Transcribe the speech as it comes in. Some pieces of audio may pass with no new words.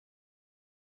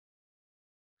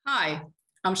Hi,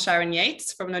 I'm Sharon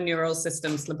Yates from the Neural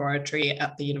Systems Laboratory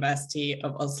at the University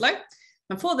of Oslo.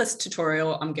 And for this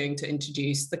tutorial, I'm going to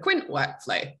introduce the QUINT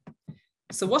workflow.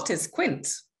 So what is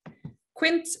QUINT?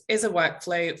 QUINT is a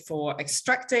workflow for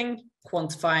extracting,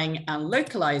 quantifying, and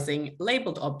localizing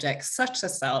labeled objects such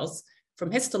as cells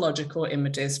from histological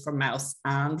images from mouse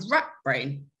and rat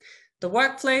brain. The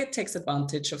workflow takes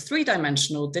advantage of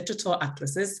three-dimensional digital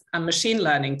atlases and machine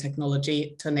learning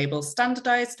technology to enable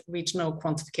standardized regional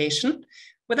quantification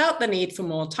without the need for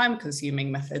more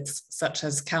time-consuming methods such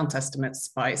as count estimates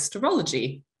by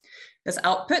stereology. As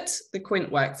output, the QUINT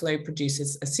workflow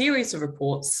produces a series of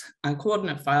reports and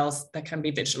coordinate files that can be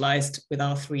visualized with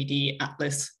our 3D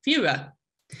Atlas viewer.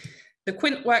 The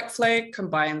QUINT workflow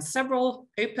combines several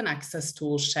open access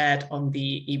tools shared on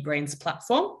the EBRAINS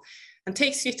platform and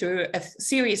takes you through a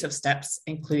series of steps,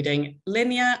 including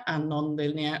linear and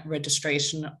non-linear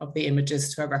registration of the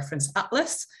images to a reference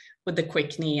atlas with the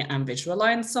QuickNII and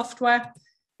VisuAlign software,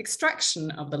 extraction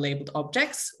of the labeled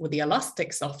objects with the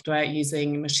ilastik software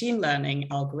using machine learning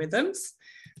algorithms,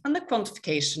 and the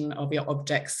quantification of your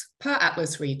objects per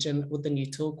atlas region with the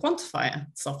Nutil quantifier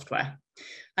software.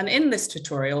 And in this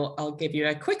tutorial, I'll give you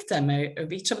a quick demo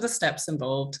of each of the steps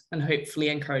involved and hopefully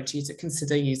encourage you to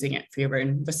consider using it for your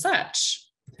own research.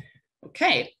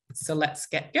 Okay, so let's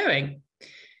get going.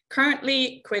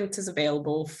 Currently, QUINT is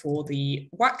available for the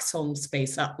Waxholm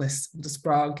Space Atlas of the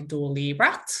Sprague Dawley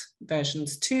Rat,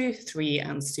 versions 2, 3,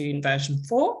 and soon version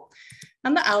 4,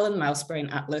 and the Allen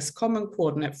Mousebrain Atlas Common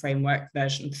Coordinate Framework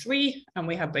version 3, and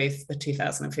we have both the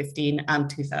 2015 and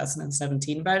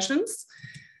 2017 versions.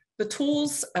 The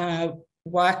tools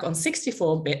work on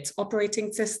 64-bit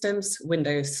operating systems,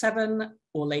 Windows 7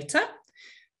 or later.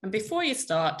 And before you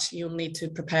start, you'll need to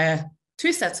prepare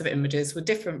two sets of images with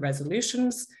different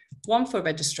resolutions, one for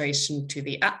registration to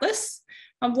the atlas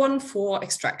and one for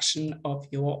extraction of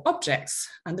your objects.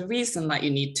 And the reason that you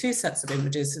need two sets of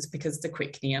images is because the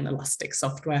QuickNII and ilastik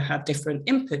software have different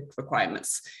input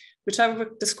requirements, which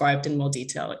I've described in more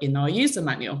detail in our user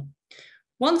manual.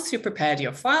 Once you've prepared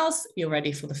your files, you're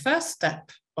ready for the first step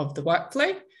of the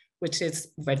workflow, which is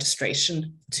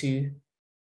registration to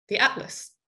the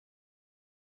atlas.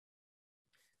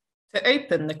 To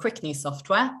open the QuickNII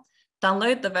software,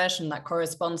 download the version that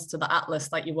corresponds to the atlas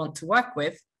that you want to work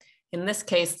with, in this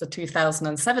case, the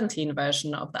 2017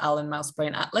 version of the Allen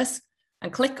Mousebrain Atlas,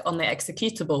 and click on the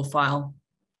executable file.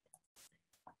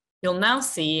 You'll now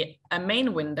see a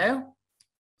main window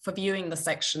for viewing the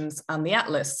sections and the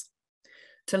atlas.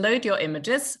 To load your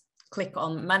images, click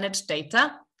on Manage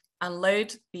Data and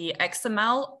load the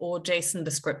XML or JSON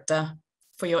descriptor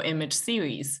for your image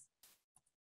series.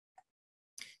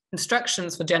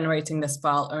 Instructions for generating this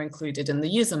file are included in the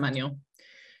user manual.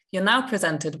 You're now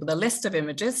presented with a list of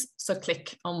images, so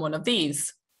click on one of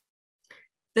these.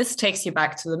 This takes you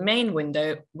back to the main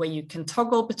window where you can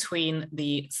toggle between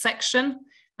the section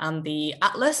and the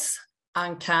atlas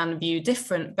and can view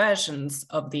different versions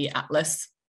of the atlas.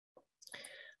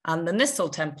 And the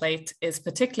Nutil template is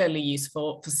particularly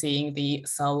useful for seeing the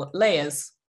cell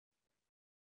layers.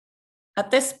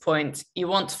 At this point, you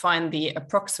want to find the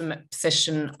approximate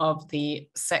position of the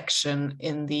section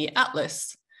in the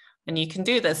atlas. And you can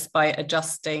do this by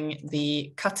adjusting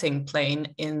the cutting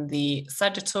plane in the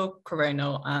sagittal,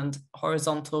 coronal, and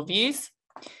horizontal views,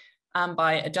 and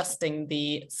by adjusting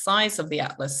the size of the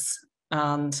atlas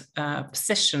and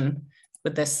position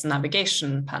with this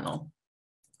navigation panel.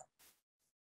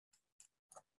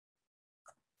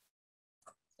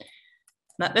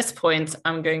 And at this point,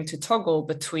 I'm going to toggle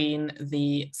between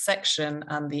the section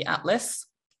and the atlas.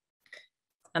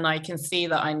 And I can see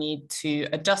that I need to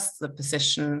adjust the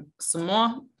position some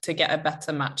more to get a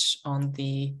better match on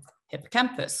the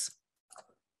hippocampus.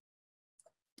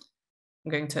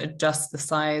 I'm going to adjust the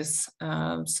size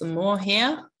some more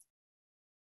here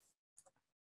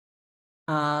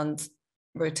and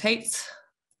rotate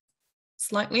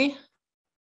slightly.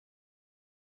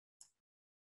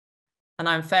 And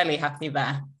I'm fairly happy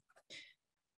there.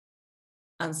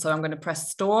 And so I'm going to press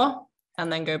Store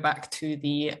and then go back to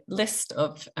the list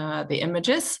of the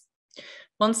images.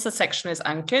 Once the section is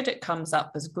anchored, it comes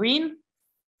up as green.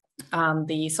 And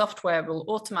the software will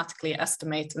automatically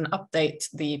estimate and update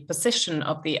the position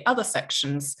of the other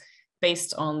sections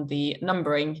based on the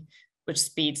numbering, which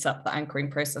speeds up the anchoring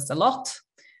process a lot.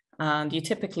 And you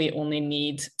typically only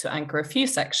need to anchor a few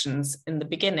sections in the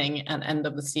beginning and end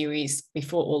of the series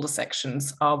before all the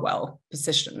sections are well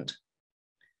positioned.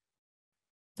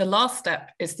 The last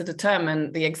step is to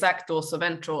determine the exact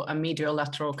dorsoventral and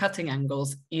medial-lateral cutting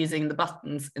angles using the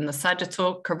buttons in the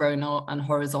sagittal, coronal, and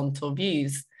horizontal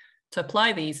views. to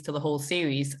apply these to the whole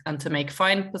series and to make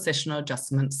fine positional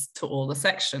adjustments to all the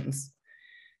sections.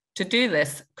 To do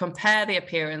this, compare the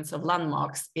appearance of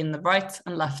landmarks in the right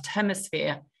and left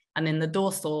hemisphere and in the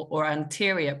dorsal or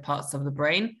anterior parts of the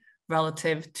brain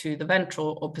relative to the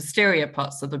ventral or posterior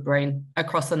parts of the brain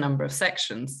across a number of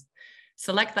sections.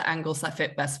 Select the angles that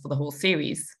fit best for the whole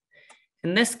series.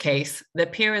 In this case, the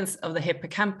appearance of the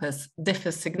hippocampus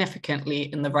differs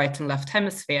significantly in the right and left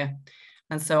hemisphere,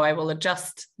 and so I will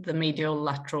adjust the medial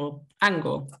lateral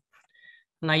angle.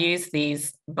 And I use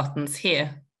these buttons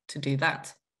here to do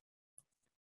that.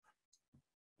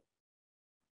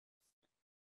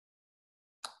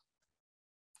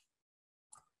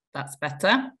 That's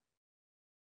better.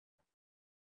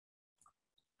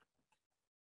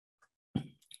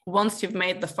 Once you've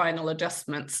made the final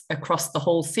adjustments across the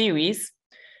whole series,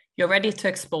 you're ready to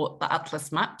export the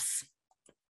atlas maps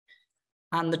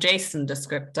and the JSON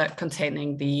descriptor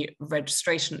containing the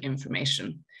registration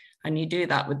information. And you do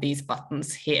that with these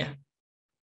buttons here.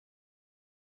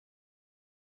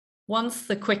 Once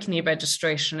the QuickNII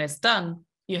registration is done,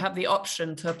 you have the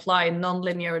option to apply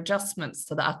nonlinear adjustments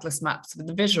to the atlas maps with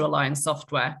the VisuAlign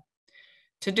software.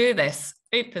 To do this,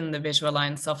 open the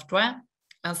VisuAlign software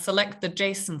and select the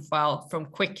JSON file from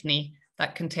QuickNII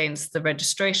that contains the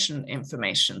registration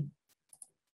information.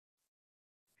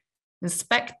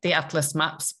 Inspect the atlas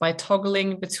maps by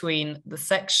toggling between the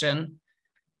section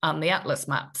and the atlas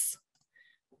maps.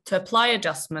 To apply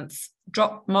adjustments,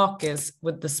 drop markers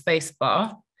with the space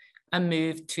bar and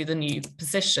move to the new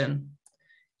position.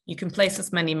 You can place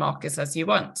as many markers as you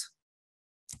want.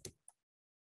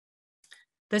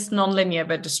 This nonlinear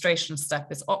registration step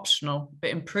is optional, but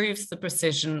improves the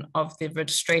precision of the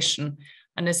registration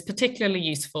and is particularly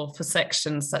useful for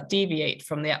sections that deviate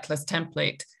from the atlas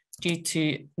template due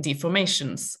to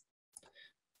deformations.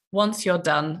 Once you're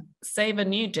done, save a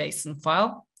new JSON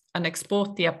file and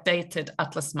export the updated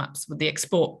atlas maps with the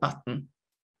export button.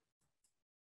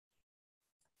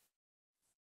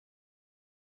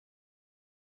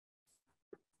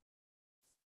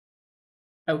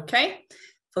 Okay.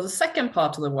 For the second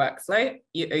part of the workflow,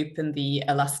 you open the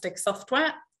ilastik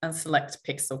software and select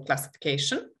pixel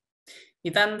classification.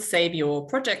 You then save your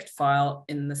project file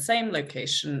in the same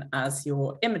location as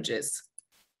your images.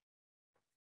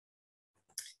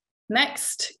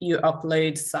 Next, you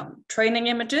upload some training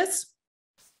images.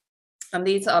 And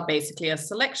these are basically a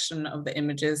selection of the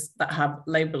images that have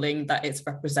labeling that is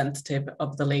representative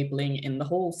of the labeling in the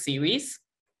whole series.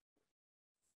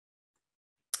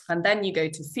 And then you go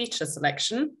to feature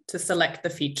selection to select the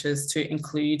features to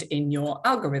include in your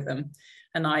algorithm.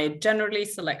 And I generally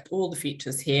select all the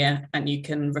features here, and you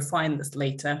can refine this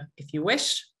later if you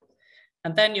wish.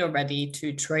 And then you're ready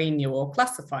to train your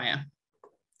classifier.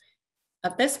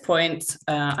 At this point,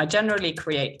 I generally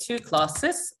create two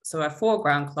classes. So a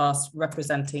foreground class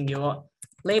representing your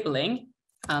labeling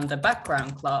and a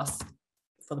background class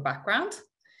for the background.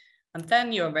 And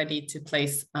then you're ready to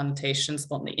place annotations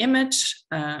on the image.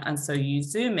 And so you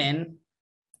zoom in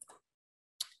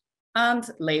and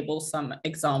label some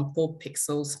example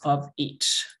pixels of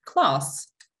each class.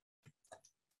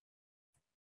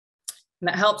 And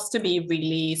it helps to be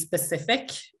really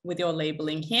specific with your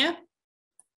labeling here,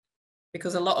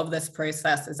 because a lot of this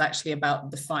process is actually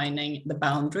about defining the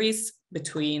boundaries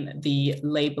between the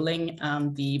labeling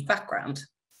and the background.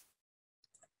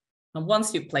 And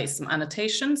once you place some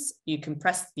annotations, you can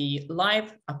press the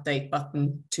live update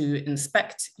button to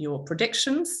inspect your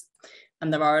predictions.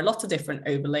 And there are a lot of different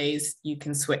overlays you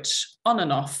can switch on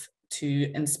and off to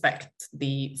inspect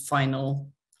the final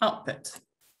output.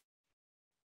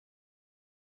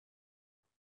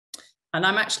 And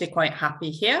I'm actually quite happy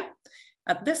here.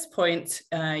 At this point,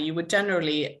 you would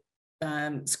generally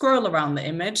scroll around the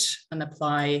image and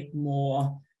apply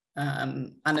more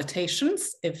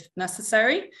annotations if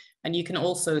necessary. And you can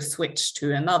also switch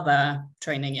to another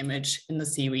training image in the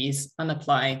series and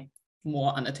apply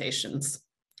more annotations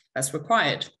as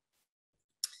required.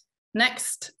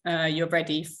 Next, you're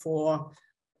ready for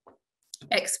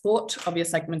export of your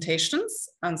segmentations.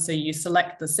 And so you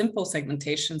select the simple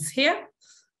segmentations here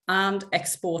and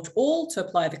export all to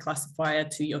apply the classifier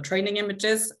to your training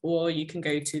images, or you can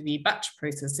go to the batch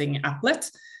processing applet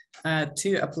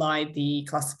to apply the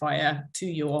classifier to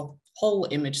your whole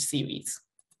image series.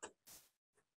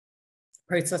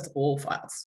 Process all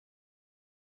files.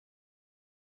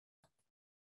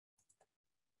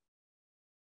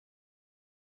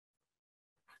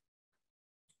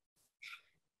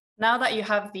 Now that you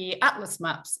have the atlas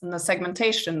maps and the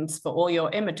segmentations for all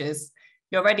your images,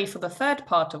 you're ready for the third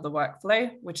part of the workflow,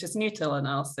 which is Nutil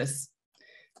analysis.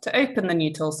 To open the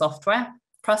Nutil software,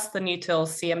 press the Nutil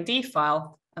CMD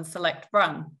file and select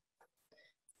Run.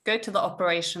 Go to the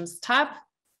Operations tab,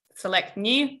 select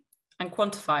New and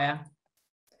Quantifier.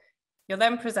 You're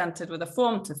then presented with a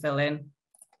form to fill in.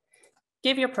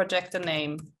 Give your project a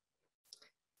name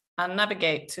and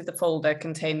navigate to the folder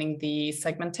containing the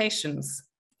segmentations.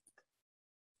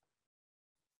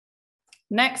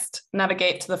 Next,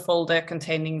 navigate to the folder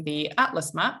containing the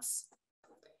atlas maps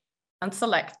and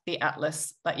select the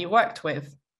atlas that you worked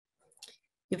with.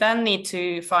 You then need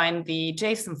to find the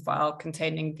JSON file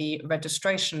containing the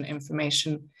registration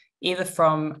information, either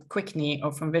from QuickNII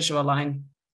or from VisuAlign,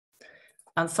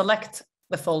 and select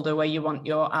the folder where you want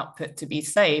your output to be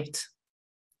saved.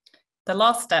 The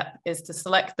last step is to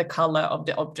select the color of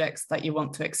the objects that you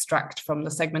want to extract from the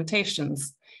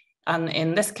segmentations, and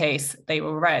in this case, they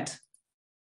were red.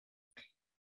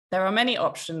 There are many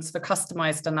options for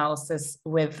customized analysis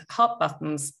with heart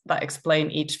buttons that explain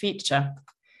each feature.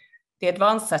 The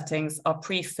advanced settings are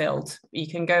pre-filled. You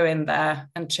can go in there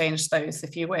and change those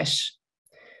if you wish.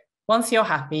 Once you're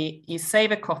happy, you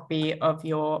save a copy of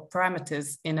your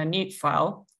parameters in a Nutil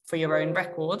file for your own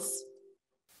records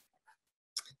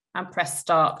and press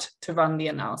Start to run the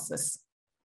analysis.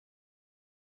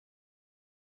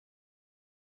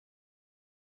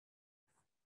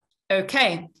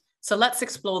 Okay. So let's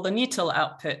explore the Nutil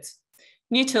output.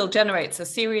 Nutil generates a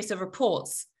series of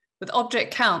reports with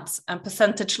object counts and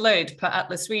percentage load per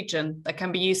atlas region that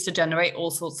can be used to generate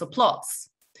all sorts of plots.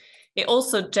 It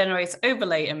also generates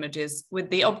overlay images with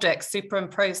the objects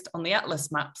superimposed on the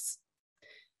atlas maps.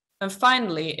 And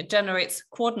finally, it generates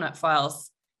coordinate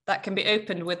files that can be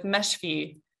opened with Mesh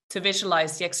View to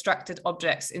visualize the extracted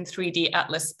objects in 3D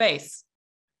atlas space.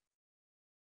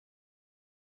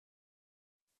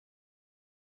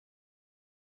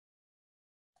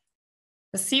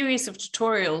 A series of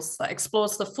tutorials that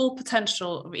explores the full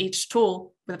potential of each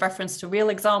tool with reference to real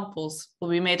examples will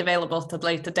be made available at a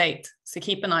later date, so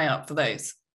keep an eye out for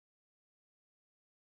those.